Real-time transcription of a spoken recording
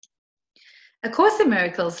A Course in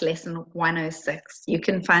Miracles, lesson 106. You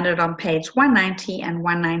can find it on page 190 and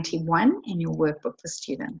 191 in your workbook for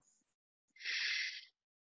students.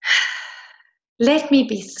 Let me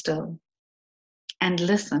be still and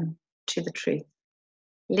listen to the truth.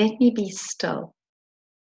 Let me be still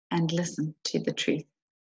and listen to the truth.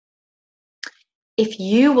 If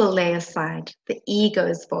you will lay aside the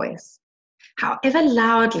ego's voice, however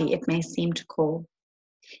loudly it may seem to call,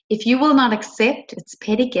 if you will not accept its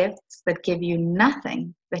petty gifts that give you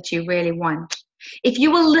nothing that you really want, if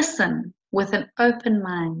you will listen with an open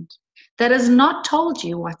mind that has not told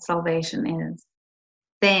you what salvation is,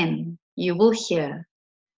 then you will hear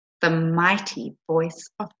the mighty voice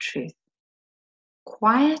of truth,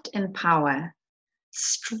 quiet in power,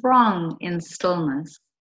 strong in stillness,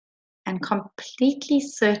 and completely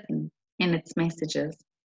certain in its messages.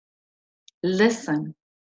 Listen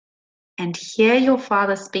and hear your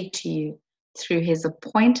Father speak to you through his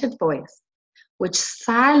appointed voice, which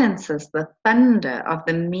silences the thunder of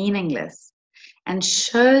the meaningless and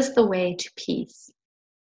shows the way to peace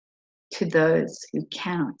to those who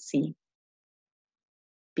cannot see.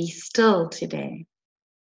 Be still today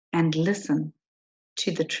and listen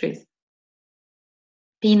to the truth.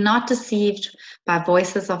 Be not deceived by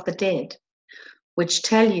voices of the dead, which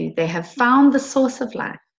tell you they have found the source of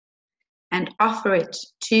life and offer it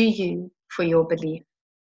to you for your belief.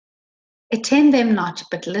 Attend them not,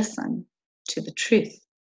 but listen to the truth.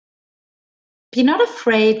 Be not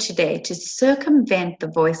afraid today to circumvent the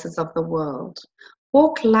voices of the world.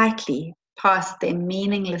 Walk lightly past their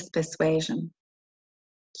meaningless persuasion.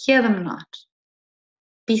 Hear them not.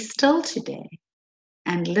 Be still today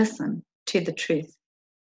and listen to the truth.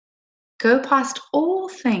 Go past all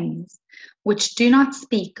things which do not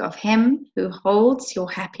speak of him who holds your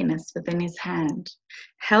happiness within his hand,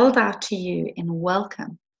 held out to you in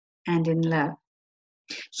welcome and in love.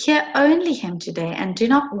 Hear only him today and do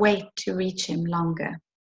not wait to reach him longer.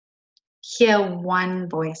 Hear one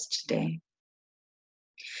voice today.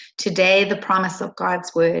 Today, the promise of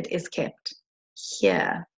God's word is kept.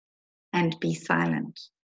 Hear and be silent.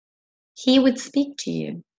 He would speak to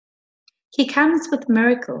you. He comes with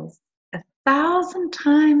miracles 1,000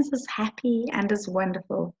 times as happy and as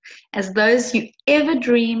wonderful as those you ever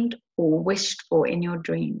dreamed or wished for in your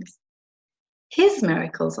dreams. His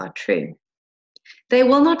miracles are true. They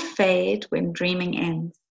will not fade when dreaming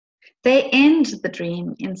ends. They end the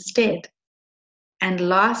dream instead and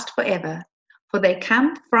last forever, for they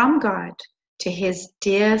come from God to his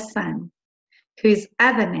dear Son, whose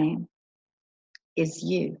other name is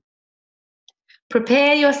you.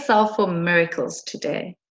 Prepare yourself for miracles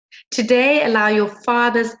today. Today, allow your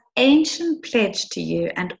Father's ancient pledge to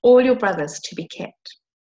you and all your brothers to be kept.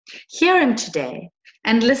 Hear him today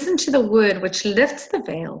and listen to the word which lifts the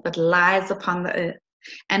veil that lies upon the earth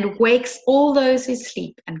and wakes all those who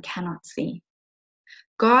sleep and cannot see.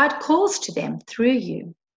 God calls to them through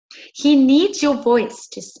you. He needs your voice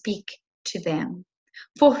to speak to them.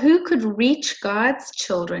 For who could reach God's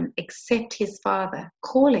children except his Father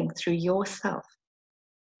calling through yourself?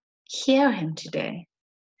 Hear him today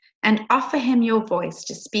and offer him your voice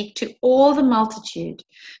to speak to all the multitude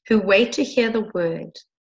who wait to hear the word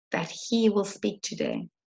that he will speak today.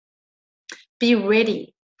 Be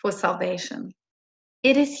ready for salvation.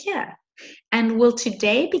 It is here and will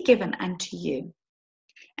today be given unto you.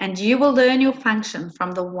 And you will learn your function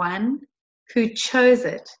from the one who chose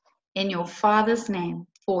it in your Father's name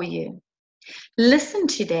for you. Listen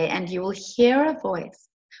today and you will hear a voice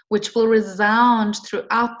which will resound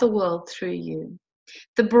throughout the world through you.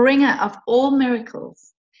 The bringer of all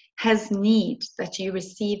miracles has need that you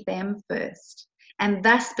receive them first, and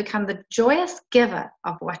thus become the joyous giver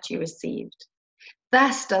of what you received.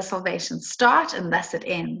 Thus does salvation start and thus it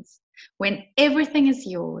ends, when everything is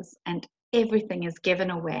yours and everything is given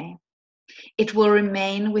away. It will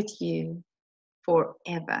remain with you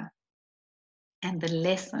forever. And the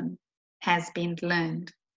lesson has been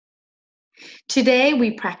learned. Today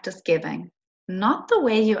we practice giving, not the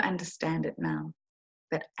way you understand it now,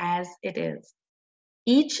 but as it is.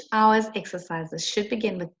 Each hour's exercises should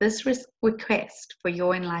begin with this request for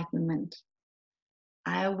your enlightenment.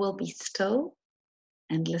 I will be still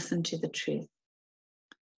and listen to the truth.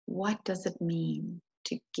 What does it mean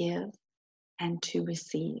to give and to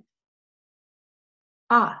receive?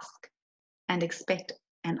 Ask and expect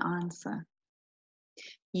an answer.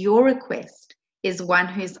 Your request is one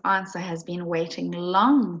whose answer has been waiting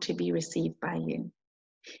long to be received by you.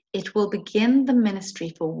 It will begin the ministry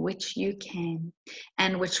for which you came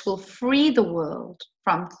and which will free the world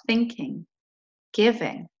from thinking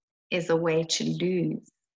giving is a way to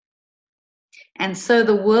lose. And so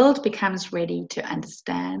the world becomes ready to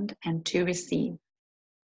understand and to receive.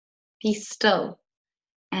 Be still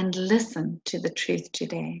and listen to the truth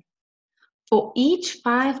today. For each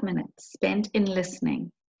 5 minutes spent in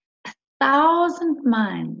listening, 1,000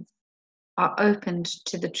 minds are opened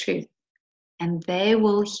to the truth, and they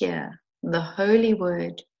will hear the holy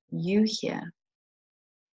word you hear.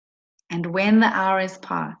 And when the hour is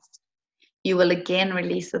past, you will again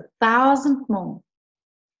release 1,000 more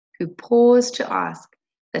who pause to ask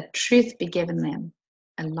that truth be given them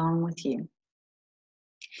along with you.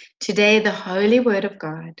 Today, the holy word of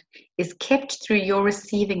God is kept through your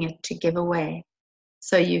receiving it to give away,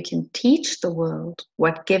 so you can teach the world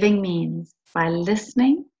what giving means by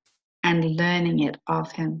listening and learning it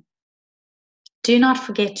of Him. Do not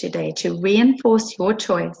forget today to reinforce your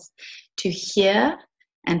choice to hear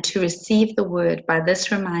and to receive the word by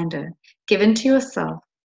this reminder given to yourself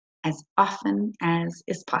as often as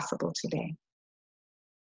is possible today.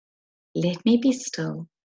 Let me be still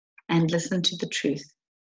and listen to the truth.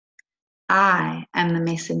 I am the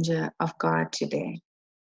messenger of God today.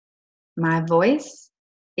 My voice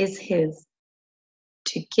is His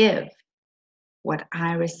to give what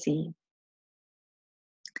I receive.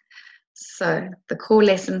 So the core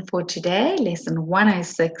lesson for today, lesson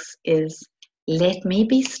 106, is let me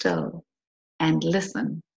be still and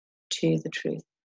listen to the truth.